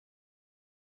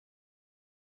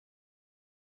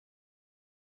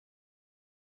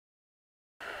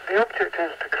the object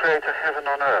is to create a heaven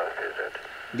on earth, is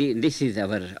it? This is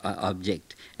our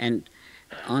object. And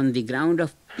on the ground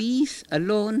of peace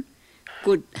alone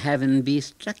could heaven be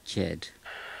structured.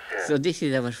 Yeah. So this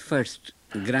is our first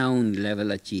ground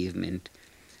level achievement,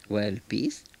 world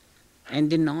peace. And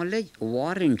the knowledge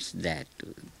warrants that.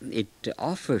 It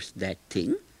offers that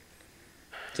thing.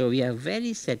 So we are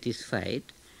very satisfied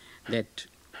that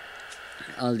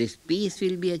all this peace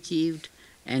will be achieved,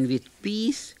 and with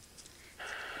peace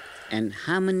and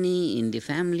harmony in the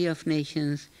family of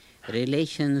nations,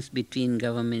 relations between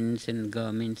governments and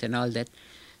all that.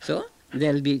 So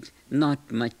there will be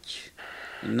not much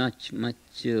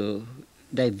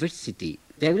diversity.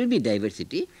 There will be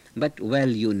diversity, but well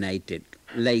united,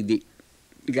 like the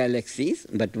galaxies,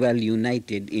 but well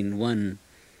united in one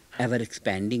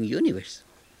ever-expanding universe.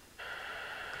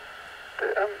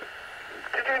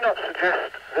 Did you not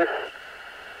suggest this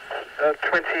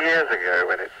 20 years ago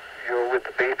when you were with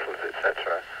the Beatles,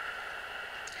 etc.?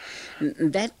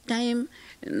 That time,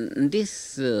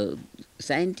 these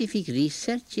scientific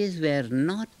researches were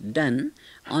not done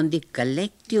on the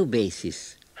collective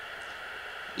basis.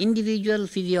 Individual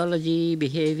physiology,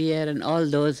 behavior, and all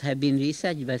those have been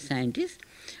researched by scientists,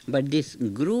 but this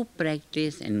group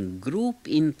practice and group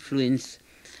influence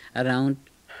around,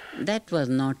 that was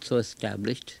not so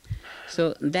established.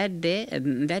 So that day,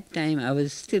 that time, I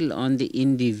was still on the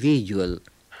individual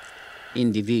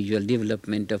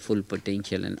development of full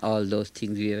potential and all those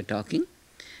things we were talking.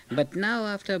 But now,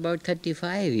 after about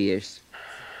 35 years,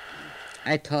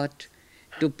 I thought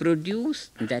to produce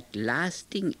that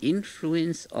lasting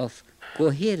influence of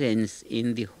coherence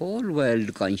in the whole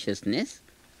world consciousness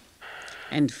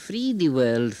and free the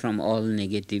world from all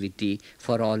negativity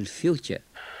for all future.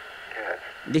 Yes.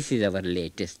 This is our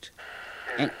latest.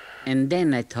 And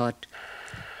then I thought,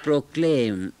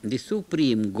 proclaim the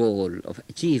supreme goal of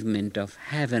achievement of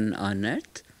heaven on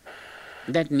earth.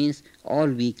 That means all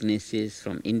weaknesses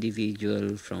from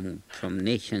individual, from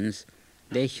nations,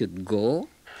 they should go.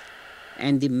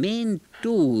 And the main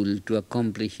tool to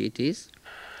accomplish it is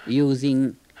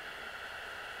using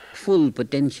full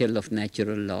potential of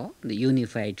natural law, the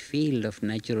unified field of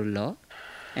natural law,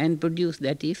 and produce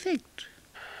that effect.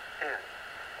 Yes.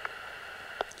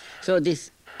 So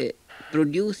this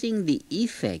producing the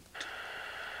effect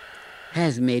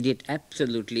has made it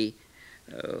absolutely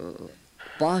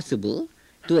possible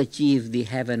to achieve the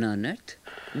heaven on earth,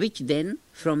 which then,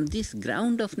 from this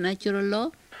ground of natural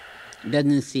law,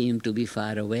 doesn't seem to be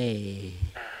far away.